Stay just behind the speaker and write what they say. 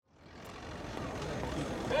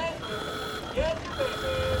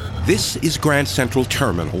This is Grand Central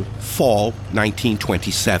Terminal, fall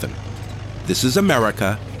 1927. This is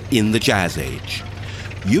America in the Jazz Age.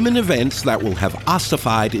 Human events that will have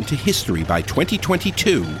ossified into history by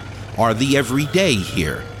 2022 are the everyday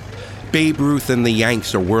here. Babe Ruth and the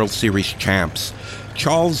Yanks are World Series champs.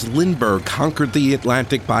 Charles Lindbergh conquered the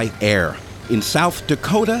Atlantic by air. In South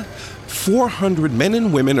Dakota, 400 men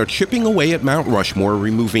and women are chipping away at Mount Rushmore,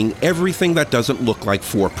 removing everything that doesn't look like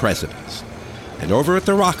four presidents. And over at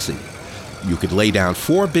the Roxy, you could lay down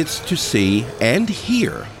 4 bits to see and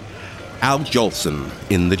hear Al Jolson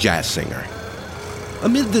in The Jazz Singer.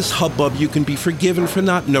 Amid this hubbub, you can be forgiven for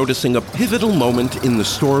not noticing a pivotal moment in the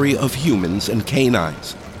story of humans and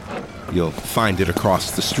canines. You'll find it across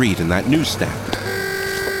the street in that newsstand.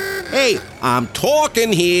 Hey, I'm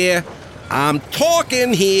talking here. I'm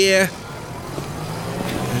talking here.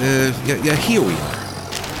 Here we are.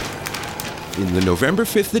 In the November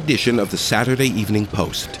 5th edition of the Saturday Evening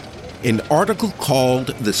Post, an article called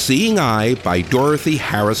The Seeing Eye by Dorothy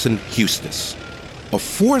Harrison Hustis. A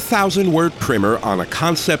 4,000-word primer on a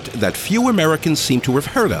concept that few Americans seem to have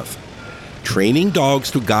heard of: training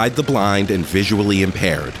dogs to guide the blind and visually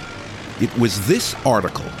impaired. It was this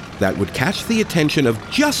article that would catch the attention of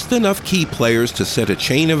just enough key players to set a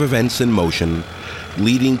chain of events in motion,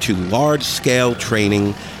 leading to large-scale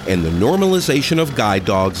training and the normalization of guide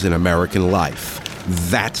dogs in American life.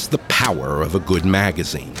 That's the power of a good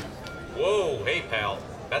magazine. Whoa, hey pal,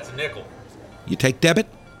 that's a nickel. You take debit?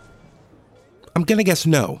 I'm gonna guess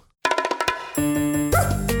no. There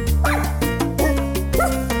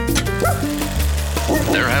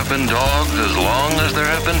have been dogs as long as there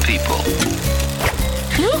have been people.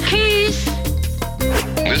 Cookies!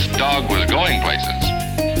 This dog was going places.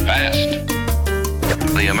 Fast.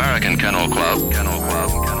 The American Kennel Club.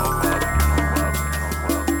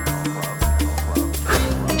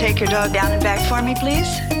 Take your dog down and back for me, please.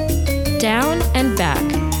 Down and Back.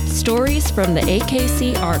 Stories from the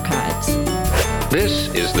AKC archives. This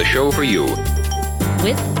is the show for you.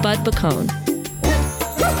 With Bud Bacone.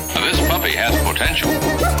 This puppy has potential.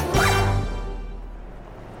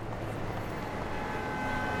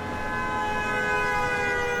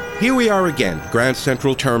 Here we are again, Grand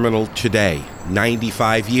Central Terminal today.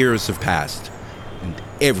 95 years have passed, and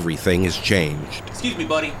everything has changed. Excuse me,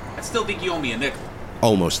 buddy. I still think you owe me a nickel.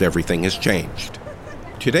 Almost everything has changed.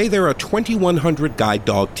 Today there are 2,100 guide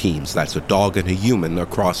dog teams, that's a dog and a human,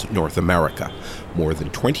 across North America. More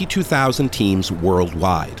than 22,000 teams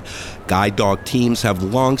worldwide. Guide dog teams have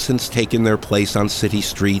long since taken their place on city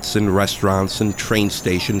streets and restaurants and train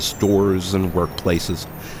stations, stores and workplaces.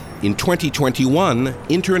 In 2021,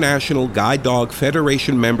 International Guide Dog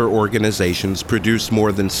Federation member organizations produced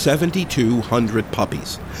more than 7,200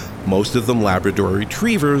 puppies, most of them Labrador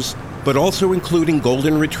Retrievers, but also including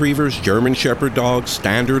Golden Retrievers, German Shepherd dogs,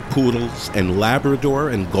 Standard Poodles, and Labrador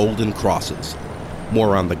and Golden Crosses.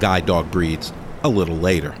 More on the guide dog breeds a little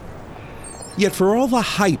later. Yet for all the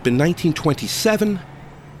hype in 1927,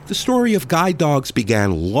 the story of guide dogs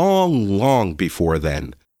began long, long before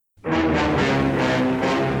then.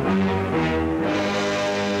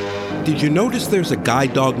 Did you notice there's a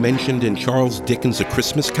guide dog mentioned in Charles Dickens' A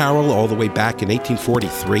Christmas Carol all the way back in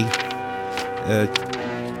 1843?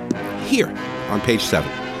 Here, on page 7.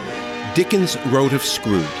 Dickens wrote of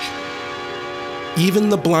Scrooge. Even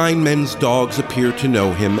the blind men's dogs appeared to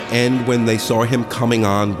know him, and when they saw him coming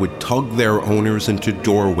on, would tug their owners into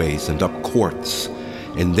doorways and up courts,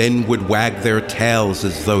 and then would wag their tails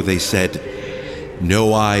as though they said,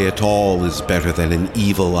 "No eye at all is better than an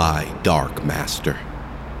evil eye, dark master."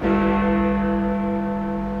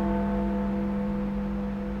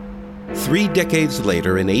 Three decades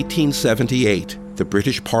later, in 1878, the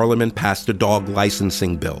British Parliament passed a dog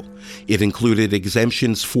licensing bill. It included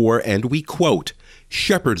exemptions for, and we quote,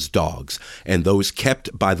 shepherd's dogs and those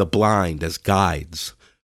kept by the blind as guides.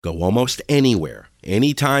 Go almost anywhere,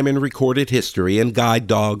 anytime in recorded history, and guide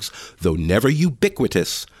dogs, though never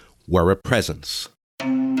ubiquitous, were a presence.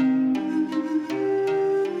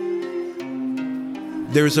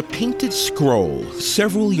 There's a painted scroll,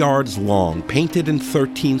 several yards long, painted in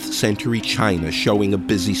 13th century China, showing a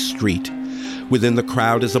busy street. Within the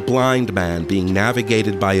crowd is a blind man being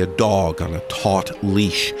navigated by a dog on a taut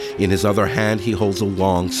leash. In his other hand, he holds a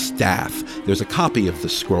long staff. There's a copy of the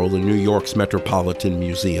scroll in New York's Metropolitan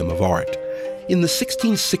Museum of Art. In the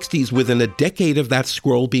 1660s, within a decade of that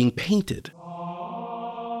scroll being painted,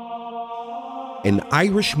 an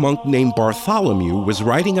Irish monk named Bartholomew was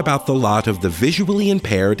writing about the lot of the visually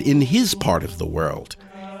impaired in his part of the world.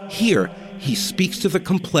 Here, he speaks to the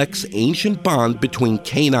complex ancient bond between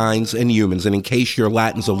canines and humans, and in case your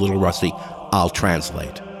Latin's a little rusty, I'll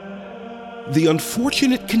translate. The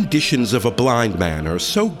unfortunate conditions of a blind man are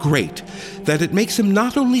so great that it makes him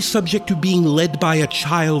not only subject to being led by a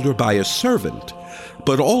child or by a servant,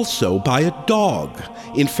 but also by a dog.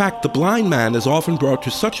 In fact, the blind man is often brought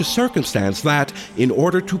to such a circumstance that, in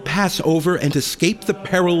order to pass over and escape the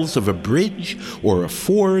perils of a bridge or a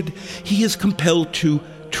ford, he is compelled to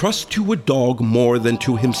trust to a dog more than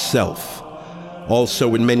to himself.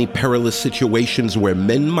 Also, in many perilous situations where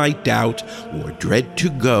men might doubt or dread to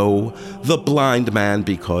go, the blind man,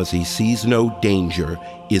 because he sees no danger,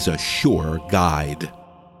 is a sure guide.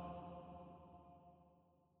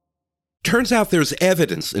 Turns out there's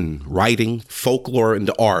evidence in writing, folklore,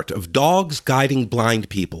 and art of dogs guiding blind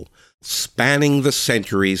people, spanning the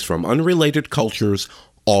centuries from unrelated cultures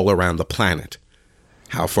all around the planet.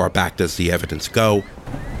 How far back does the evidence go?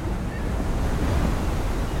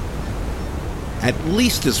 At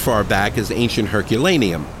least as far back as ancient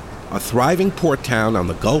Herculaneum, a thriving port town on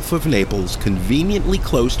the Gulf of Naples, conveniently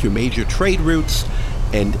close to major trade routes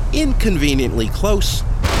and inconveniently close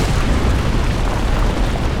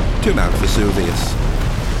to Mount Vesuvius.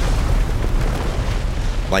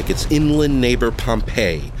 Like its inland neighbor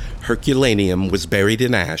Pompeii, Herculaneum was buried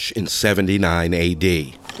in ash in 79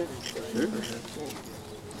 AD.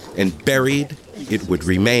 And buried, it would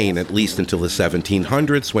remain at least until the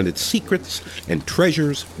 1700s, when its secrets and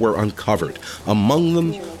treasures were uncovered. Among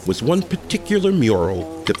them was one particular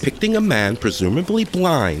mural depicting a man, presumably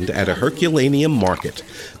blind, at a Herculaneum market,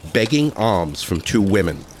 begging alms from two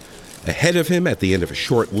women. Ahead of him, at the end of a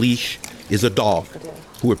short leash, is a dog,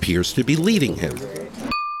 who appears to be leading him.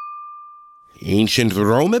 Ancient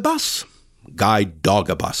Romibus, guide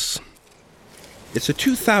dogibus. It's a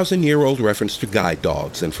 2,000-year-old reference to guide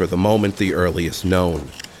dogs, and for the moment the earliest known.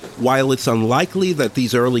 While it's unlikely that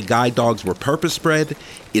these early guide dogs were purpose-bred,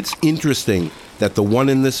 it's interesting that the one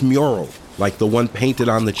in this mural, like the one painted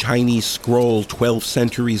on the Chinese scroll 12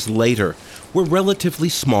 centuries later, were relatively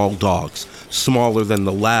small dogs, smaller than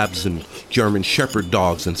the Labs and German Shepherd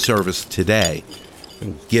dogs in service today.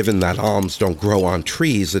 And given that alms don't grow on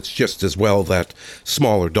trees, it's just as well that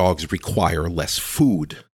smaller dogs require less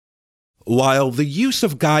food. While the use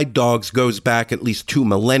of guide dogs goes back at least 2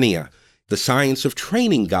 millennia, the science of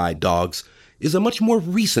training guide dogs is a much more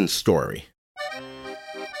recent story.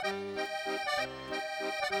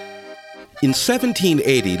 In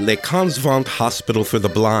 1780, Le Convent Hospital for the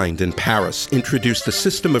Blind in Paris introduced a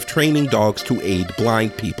system of training dogs to aid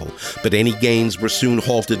blind people, but any gains were soon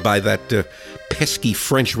halted by that pesky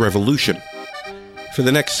French Revolution. For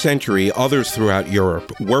the next century, others throughout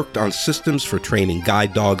Europe worked on systems for training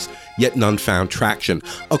guide dogs, yet none found traction.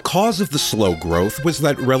 A cause of the slow growth was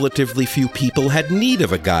that relatively few people had need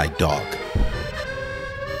of a guide dog.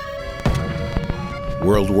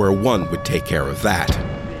 World War I would take care of that.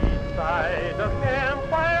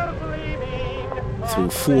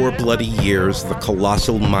 Through 4 bloody years, the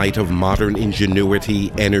colossal might of modern ingenuity,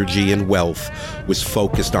 energy, and wealth was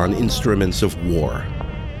focused on instruments of war.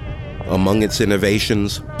 Among its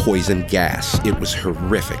innovations, poison gas. It was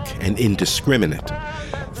horrific and indiscriminate.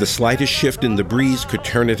 The slightest shift in the breeze could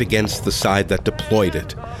turn it against the side that deployed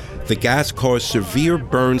it. The gas caused severe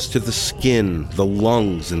burns to the skin, the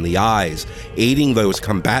lungs, and the eyes. Aiding those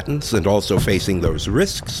combatants and also facing those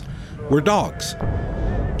risks were dogs.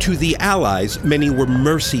 To the Allies, many were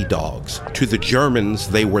mercy dogs. To the Germans,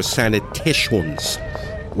 they were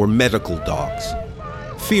Sanitätshunds, or medical dogs.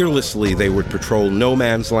 Fearlessly, they would patrol no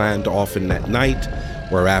man's land, often at night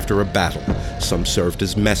or after a battle. Some served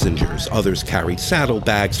as messengers. Others carried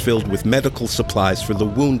saddlebags filled with medical supplies for the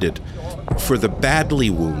wounded. For the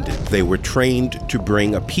badly wounded, they were trained to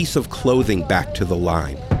bring a piece of clothing back to the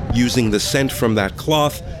line. Using the scent from that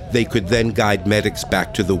cloth, they could then guide medics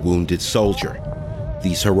back to the wounded soldier.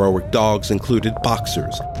 These heroic dogs included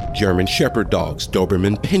boxers, German Shepherd dogs,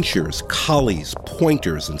 Doberman Pinschers, collies,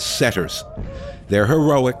 pointers, and setters. Their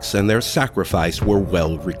heroics and their sacrifice were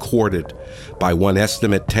well recorded. By one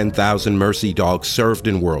estimate, 10,000 mercy dogs served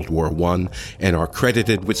in World War I and are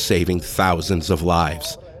credited with saving thousands of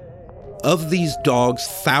lives. Of these dogs,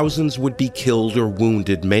 thousands would be killed or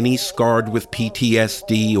wounded, many scarred with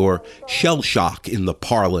PTSD or shell shock in the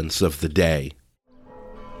parlance of the day.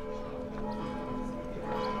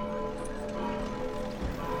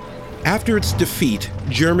 After its defeat,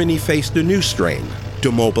 Germany faced a new strain: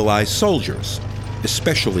 demobilized soldiers,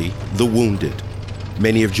 especially the wounded.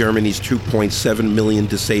 Many of Germany's 2.7 million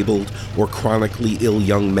disabled or chronically ill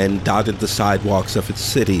young men dotted the sidewalks of its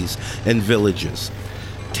cities and villages.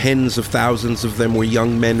 Tens of thousands of them were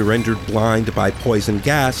young men rendered blind by poison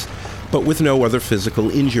gas, but with no other physical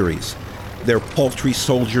injuries. Their paltry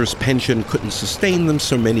soldier's pension couldn't sustain them,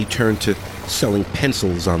 so many turned to selling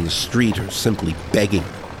pencils on the street or simply begging.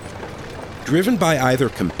 Driven by either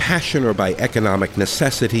compassion or by economic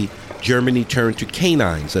necessity, Germany turned to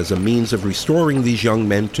canines as a means of restoring these young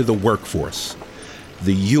men to the workforce.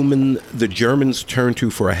 The human the Germans turned to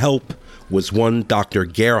for help was one Dr.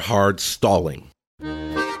 Gerhard Stalling.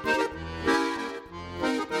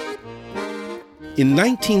 In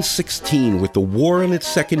 1916, with the war in its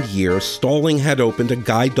second year, Stalling had opened a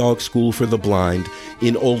guide dog school for the blind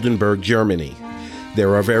in Oldenburg, Germany.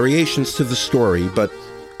 There are variations to the story, but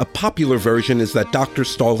a popular version is that Dr.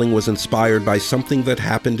 Stalling was inspired by something that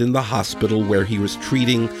happened in the hospital where he was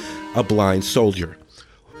treating a blind soldier.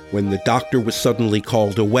 When the doctor was suddenly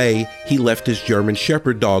called away, he left his German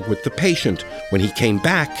Shepherd dog with the patient. When he came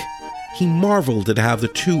back, he marveled at how the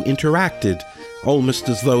two interacted, almost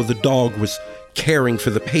as though the dog was caring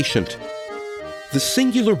for the patient. The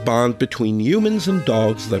singular bond between humans and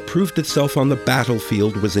dogs that proved itself on the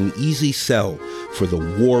battlefield was an easy sell for the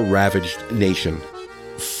war-ravaged nation.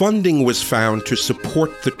 Funding was found to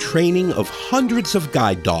support the training of hundreds of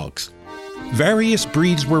guide dogs. Various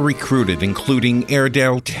breeds were recruited, including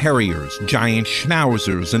Airedale Terriers, Giant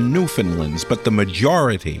Schnauzers, and Newfoundlands, but the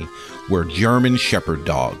majority were German Shepherd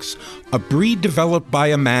dogs, a breed developed by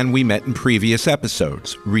a man we met in previous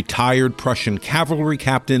episodes, retired Prussian cavalry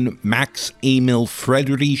captain Max Emil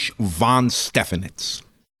Friedrich von Stephanitz.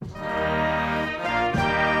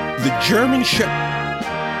 The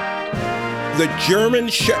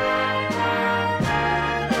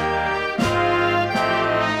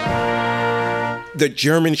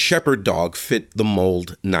German Shepherd dog fit the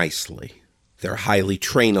mold nicely. They're highly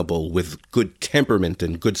trainable with good temperament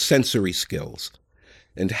and good sensory skills.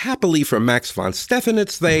 And happily for Max von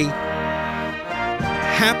Stephanitz, they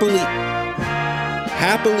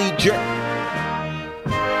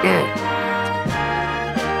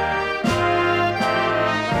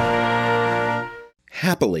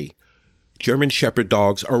Happily, German Shepherd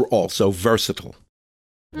dogs are also versatile.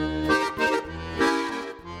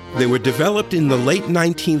 They were developed in the late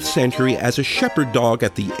 19th century as a shepherd dog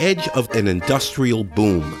at the edge of an industrial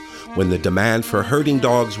boom, when the demand for herding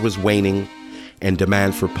dogs was waning and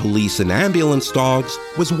demand for police and ambulance dogs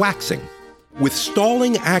was waxing. With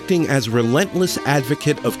Stalling acting as relentless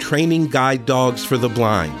advocate of training guide dogs for the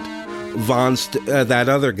blind, that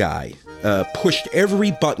other guy, pushed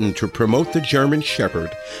every button to promote the German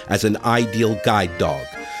Shepherd as an ideal guide dog.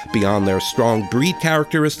 Beyond their strong breed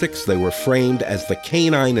characteristics, they were framed as the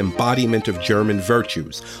canine embodiment of German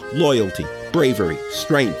virtues, loyalty, bravery,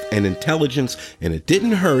 strength, and intelligence, and it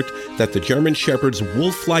didn't hurt that the German Shepherd's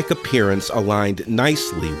wolf-like appearance aligned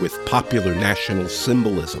nicely with popular national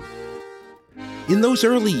symbolism. In those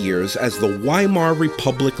early years, as the Weimar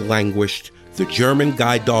Republic languished, the German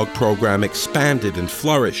guide dog program expanded and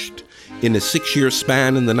flourished. In a 6-year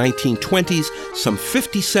span in the 1920s, some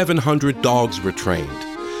 5,700 dogs were trained.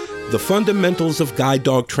 The fundamentals of guide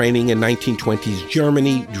dog training in 1920s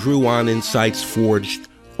Germany drew on insights forged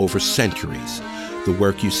over centuries. The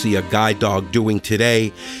work you see a guide dog doing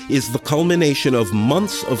today is the culmination of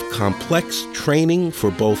months of complex training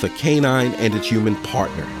for both a canine and its human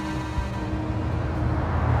partner.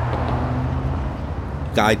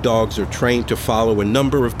 Guide dogs are trained to follow a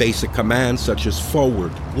number of basic commands such as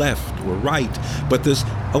forward, left, or right, but there's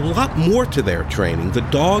a lot more to their training. The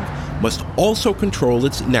dog must also control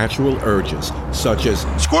its natural urges, such as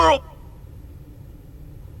squirrel!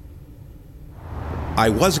 I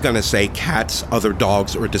was going to say cats, other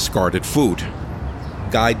dogs, or discarded food.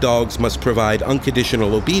 Guide dogs must provide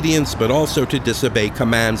unconditional obedience, but also to disobey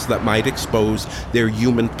commands that might expose their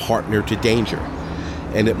human partner to danger.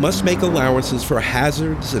 And it must make allowances for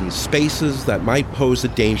hazards and spaces that might pose a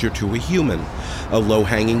danger to a human. A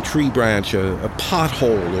low-hanging tree branch, a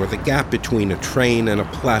pothole, or the gap between a train and a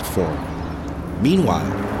platform.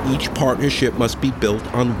 Meanwhile, each partnership must be built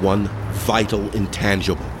on one vital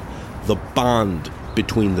intangible: the bond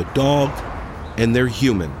between the dog and their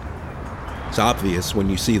human. It's obvious when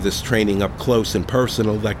you see this training up close and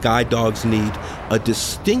personal that guide dogs need a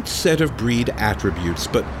distinct set of breed attributes,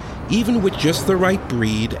 but even with just the right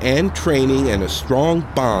breed and training and a strong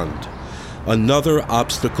bond, another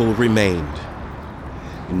obstacle remained.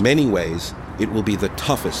 In many ways, it will be the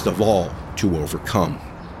toughest of all to overcome.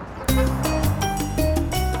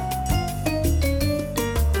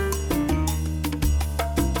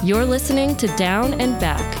 You're listening to Down and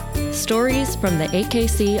Back, stories from the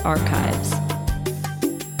AKC archives.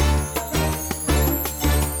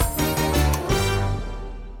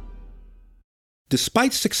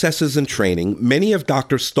 Despite successes in training, many of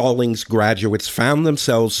Dr. Stallings' graduates found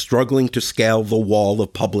themselves struggling to scale the wall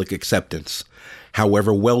of public acceptance.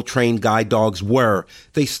 However well-trained guide dogs were,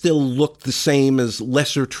 they still looked the same as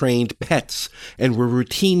lesser-trained pets and were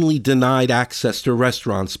routinely denied access to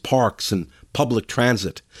restaurants, parks, and public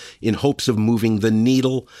transit. In hopes of moving the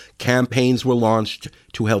needle, campaigns were launched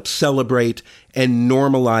to help celebrate and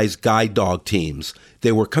normalize guide dog teams.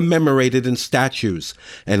 They were commemorated in statues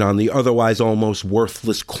and on the otherwise almost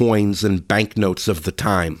worthless coins and banknotes of the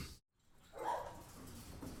time.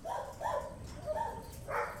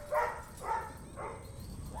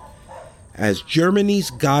 As Germany's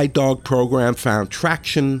guide dog program found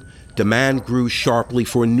traction, demand grew sharply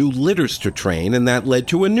for new litters to train, and that led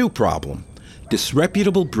to a new problem.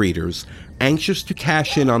 Disreputable breeders, anxious to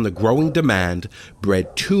cash in on the growing demand,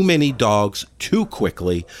 bred too many dogs too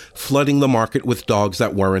quickly, flooding the market with dogs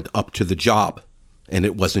that weren't up to the job. And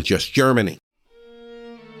it wasn't just Germany.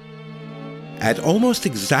 At almost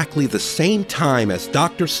exactly the same time as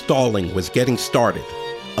Dr. Stalling was getting started,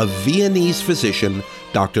 a Viennese physician,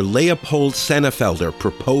 Dr. Leopold Sennefelder,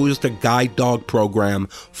 proposed a guide dog program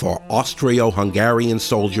for Austro-Hungarian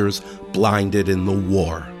soldiers blinded in the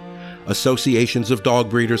war. Associations of dog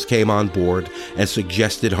breeders came on board and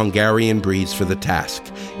suggested Hungarian breeds for the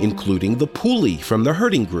task, including the Puli from the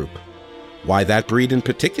herding group. Why that breed in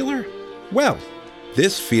particular? Well,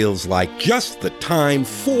 this feels like just the time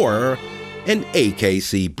for an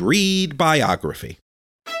AKC breed biography.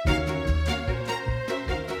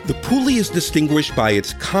 The Puli is distinguished by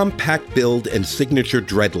its compact build and signature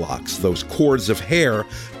dreadlocks. Those cords of hair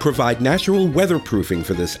provide natural weatherproofing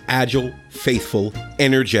for this agile, faithful,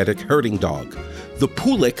 energetic herding dog. The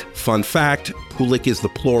Pulik, fun fact, Pulik is the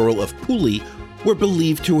plural of Puli, were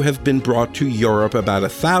believed to have been brought to Europe about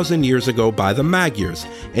 1,000 years ago by the Magyars,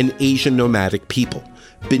 an Asian nomadic people.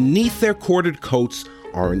 Beneath their corded coats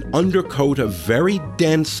are an undercoat of very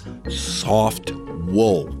dense, soft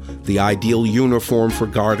wool, the ideal uniform for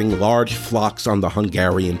guarding large flocks on the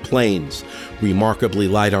Hungarian plains. Remarkably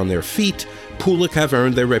light on their feet, Pulik have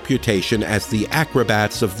earned their reputation as the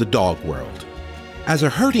acrobats of the dog world. As a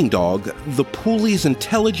herding dog, the Puli's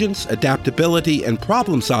intelligence, adaptability, and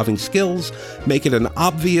problem-solving skills make it an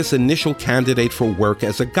obvious initial candidate for work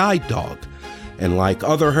as a guide dog. And like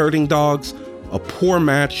other herding dogs, a poor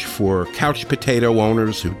match for couch potato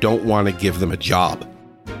owners who don't want to give them a job.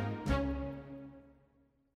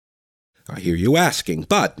 I hear you asking,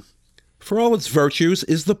 but for all its virtues,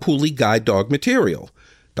 is the Puli guide dog material?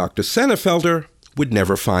 Dr. Sennefelder would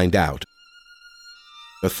never find out.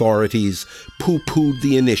 Authorities poo-pooed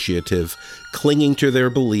the initiative, clinging to their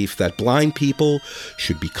belief that blind people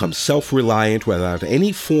should become self-reliant without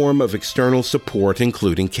any form of external support,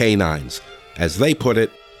 including canines. As they put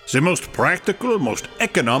it, the most practical, most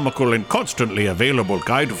economical, and constantly available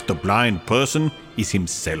guide of the blind person is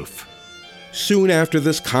himself. Soon after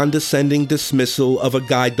this condescending dismissal of a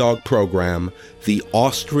guide dog program, the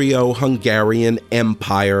Austro-Hungarian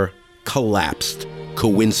Empire collapsed.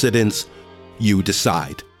 Coincidence? You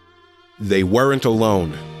decide. They weren't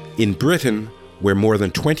alone. In Britain, where more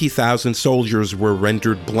than 20,000 soldiers were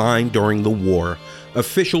rendered blind during the war,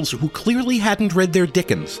 officials who clearly hadn't read their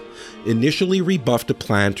Dickens initially rebuffed a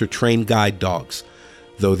plan to train guide dogs,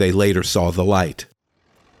 though they later saw the light.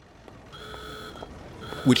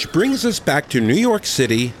 Which brings us back to New York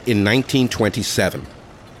City in 1927.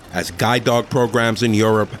 As guide dog programs in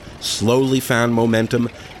Europe slowly found momentum,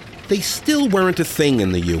 they still weren't a thing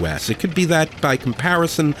in the U.S. It could be that, by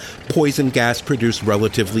comparison, poison gas produced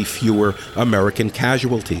relatively fewer American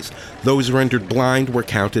casualties. Those rendered blind were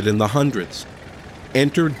counted in the hundreds.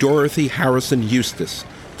 Enter Dorothy Harrison Eustace,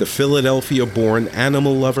 the Philadelphia-born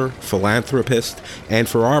animal lover, philanthropist, and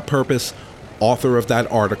for our purpose, author of that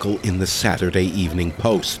article in the Saturday Evening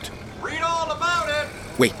Post. Read all about it!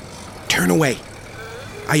 Wait, turn away.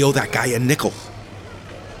 I owe that guy a nickel.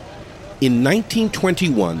 In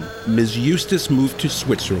 1921, Ms. Eustace moved to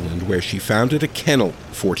Switzerland, where she founded a kennel,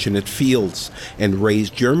 Fortunate Fields, and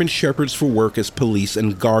raised German Shepherds for work as police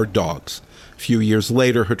and guard dogs. A few years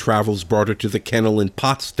later, her travels brought her to the kennel in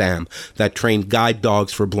Potsdam that trained guide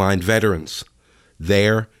dogs for blind veterans.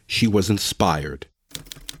 There, she was inspired.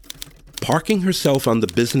 Parking herself on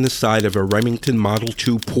the business side of a Remington Model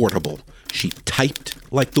 2 portable, she typed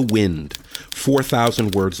like the wind.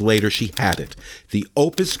 4,000 words later, she had it. The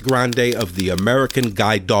opus grande of the American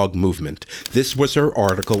guide dog movement. This was her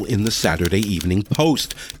article in the Saturday Evening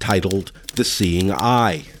Post, titled The Seeing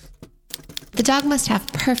Eye. The dog must have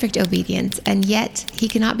perfect obedience, and yet he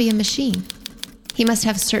cannot be a machine. He must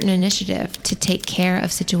have certain initiative to take care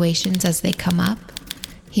of situations as they come up,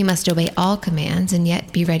 He must obey all commands and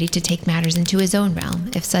yet be ready to take matters into his own realm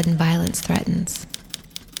if sudden violence threatens.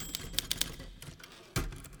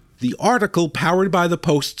 The article, powered by the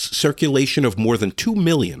Post's circulation of more than 2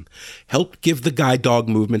 million, helped give the guide dog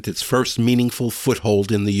movement its first meaningful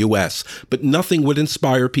foothold in the U.S., but nothing would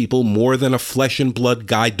inspire people more than a flesh-and-blood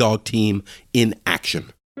guide dog team in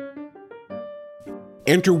action.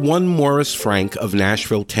 Enter one Morris Frank of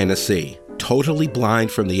Nashville, Tennessee. Totally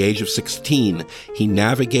blind from the age of 16, he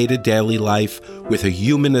navigated daily life with a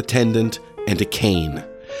human attendant and a cane.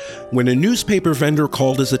 When a newspaper vendor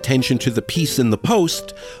called his attention to the piece in the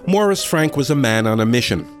Post, Morris Frank was a man on a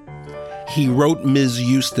mission. He wrote Ms.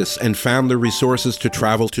 Eustace and found the resources to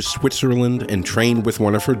travel to Switzerland and train with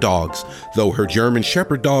one of her dogs, though her German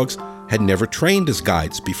Shepherd dogs had never trained as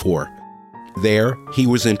guides before. There, he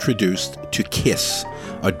was introduced to Kiss,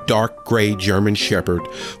 a dark gray German Shepherd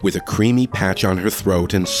with a creamy patch on her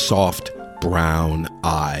throat and soft brown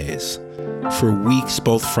eyes. For weeks,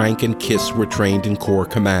 both Frank and Kiss were trained in core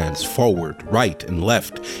commands, forward, right, and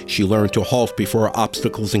left. She learned to halt before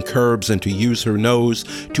obstacles and curbs and to use her nose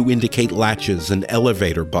to indicate latches and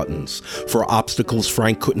elevator buttons. For obstacles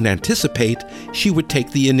Frank couldn't anticipate, she would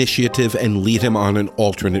take the initiative and lead him on an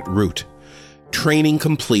alternate route. Training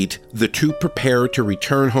complete, the two prepared to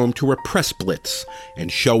return home to a press blitz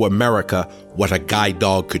and show America what a guide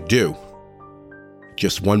dog could do.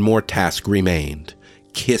 Just one more task remained.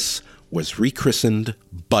 Kiss was rechristened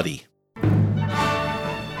Buddy.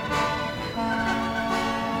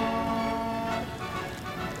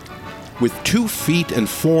 With 2 feet and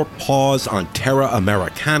 4 paws on Terra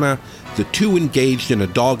Americana, the two engaged in a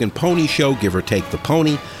dog and pony show, give or take the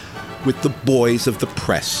pony, with the boys of the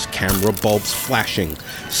press, camera bulbs flashing,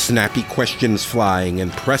 snappy questions flying,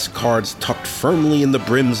 and press cards tucked firmly in the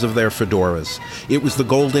brims of their fedoras. It was the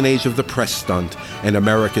golden age of the press stunt, and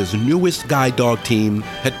America's newest guide dog team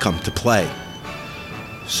had come to play.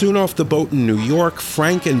 Soon off the boat in New York,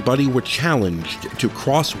 Frank and Buddy were challenged to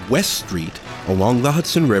cross West Street along the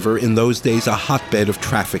Hudson River, in those days a hotbed of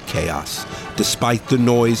traffic chaos. Despite the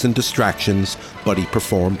noise and distractions, Buddy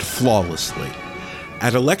performed flawlessly.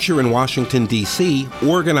 At a lecture in Washington, D.C.,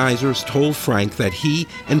 organizers told Frank that he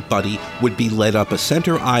and Buddy would be led up a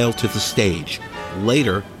center aisle to the stage.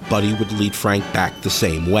 Later, Buddy would lead Frank back the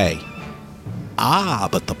same way.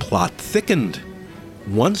 But the plot thickened.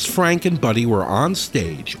 Once Frank and Buddy were on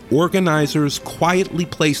stage, organizers quietly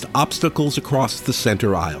placed obstacles across the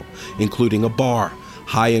center aisle, including a bar,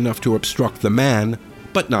 high enough to obstruct the man,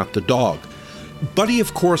 but not the dog. Buddy,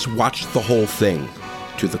 of course, watched the whole thing.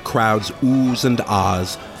 To the crowd's oohs and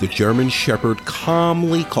ahs, the German Shepherd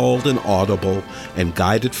calmly called an audible and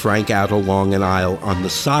guided Frank out along an aisle on the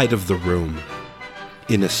side of the room.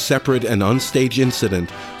 In a separate and unstaged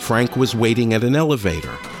incident, Frank was waiting at an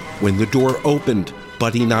elevator. When the door opened,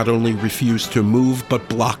 Buddy not only refused to move, but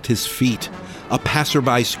blocked his feet. A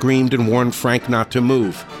passerby screamed and warned Frank not to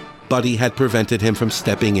move. Buddy had prevented him from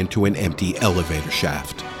stepping into an empty elevator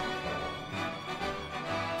shaft.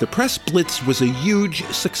 The press blitz was a huge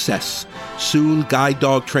success. Soon, guide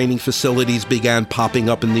dog training facilities began popping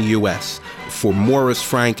up in the U.S. For Morris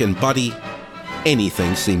Frank and Buddy,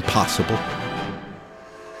 anything seemed possible.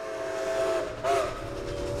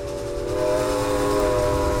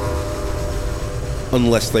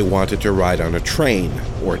 Unless they wanted to ride on a train,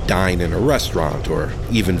 or dine in a restaurant, or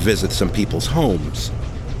even visit some people's homes.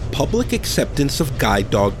 Public acceptance of guide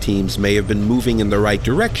dog teams may have been moving in the right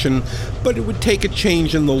direction, but it would take a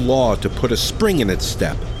change in the law to put a spring in its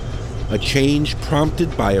step. A change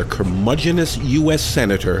prompted by a curmudgeonous U.S.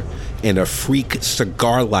 senator and a freak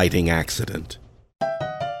cigar lighting accident.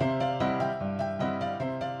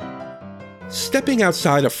 Stepping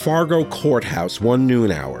outside a Fargo courthouse one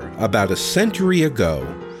noon hour, about a century ago,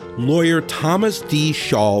 lawyer Thomas D.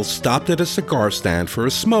 Schall stopped at a cigar stand for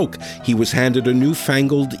a smoke. He was handed a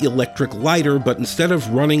newfangled electric lighter, but instead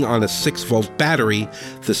of running on a 6-volt battery,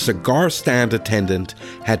 the cigar stand attendant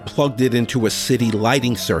had plugged it into a city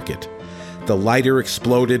lighting circuit. The lighter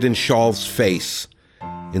exploded in Schall's face.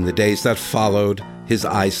 In the days that followed, his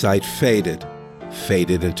eyesight faded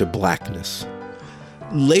into blackness.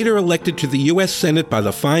 Later elected to the U.S. Senate by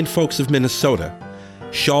the fine folks of Minnesota,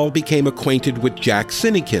 Schall became acquainted with Jack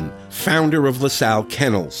Sinekin, founder of LaSalle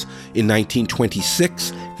Kennels. In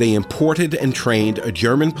 1926, they imported and trained a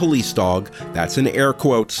German police dog, that's in air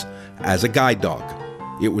quotes, as a guide dog.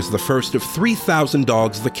 It was the first of 3,000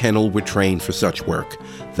 dogs the kennel would train for such work.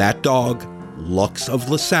 That dog, Lux of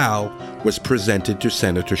LaSalle, was presented to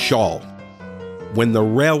Senator Schall. When the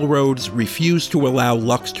railroads refused to allow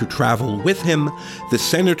Lux to travel with him, the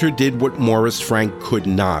senator did what Morris Frank could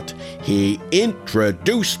not. He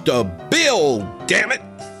introduced a bill, damn it!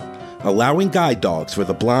 allowing guide dogs for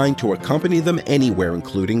the blind to accompany them anywhere,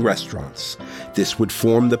 including restaurants. This would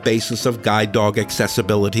form the basis of guide dog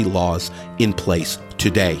accessibility laws in place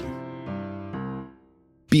today.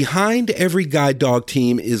 Behind every guide dog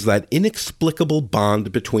team is that inexplicable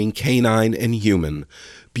bond between canine and human,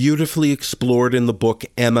 beautifully explored in the book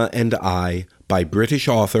Emma and I by British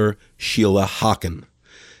author Sheila Hockin.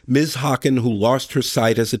 Ms. Hockin, who lost her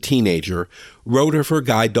sight as a teenager, wrote of her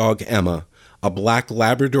guide dog Emma, a black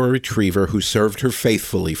Labrador retriever who served her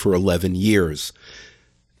faithfully for 11 years.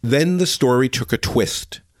 Then the story took a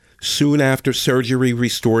twist. Soon after surgery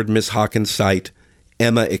restored Ms. Hockin's sight,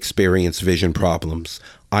 Emma experienced vision problems.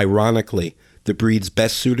 Ironically, the breeds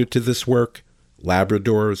best suited to this work,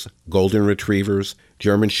 Labradors, Golden Retrievers,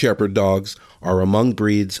 German Shepherd dogs, are among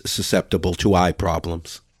breeds susceptible to eye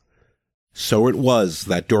problems. So it was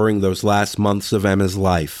that during those last months of Emma's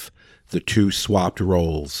life, the two swapped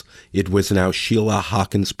roles. It was now Sheila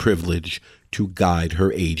Hockin's privilege to guide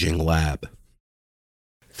her aging lab.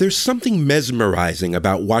 There's something mesmerizing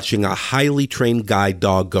about watching a highly trained guide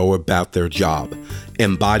dog go about their job,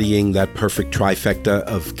 embodying that perfect trifecta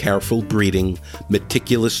of careful breeding,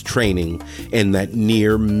 meticulous training, and that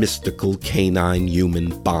near mystical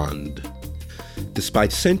canine-human bond.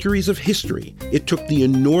 Despite centuries of history, it took the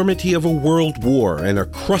enormity of a world war and a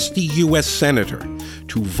crusty U.S. senator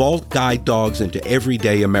to vault guide dogs into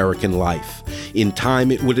everyday American life. In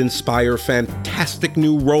time, it would inspire fantastic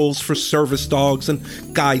new roles for service dogs and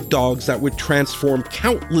guide dogs that would transform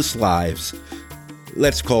countless lives.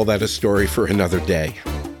 Let's call that a story for another day.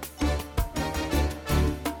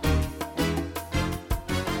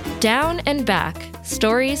 Down and Back,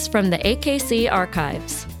 stories from the AKC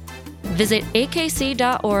archives. Visit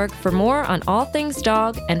akc.org for more on all things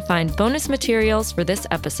dog and find bonus materials for this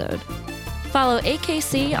episode. Follow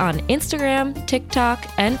AKC on Instagram, TikTok,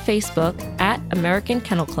 and Facebook at American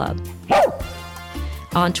Kennel Club.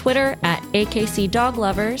 On Twitter at AKC Dog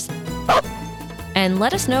Lovers. And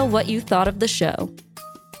let us know what you thought of the show.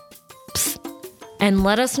 Psst. And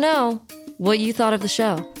let us know what you thought of the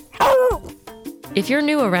show. If you're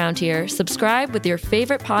new around here, subscribe with your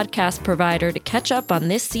favorite podcast provider to catch up on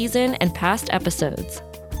this season and past episodes.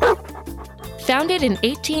 Founded in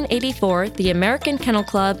 1884, the American Kennel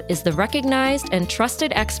Club is the recognized and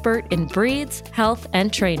trusted expert in breeds, health,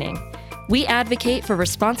 and training. We advocate for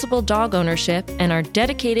responsible dog ownership and are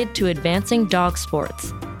dedicated to advancing dog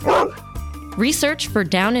sports. Research for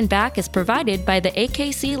Down and Back is provided by the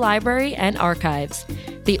AKC Library and Archives,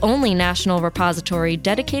 the only national repository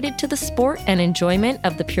dedicated to the sport and enjoyment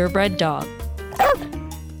of the purebred dog.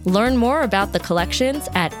 Learn more about the collections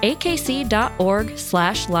at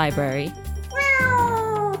akc.org/library.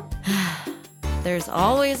 There's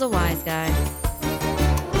always a wise guy.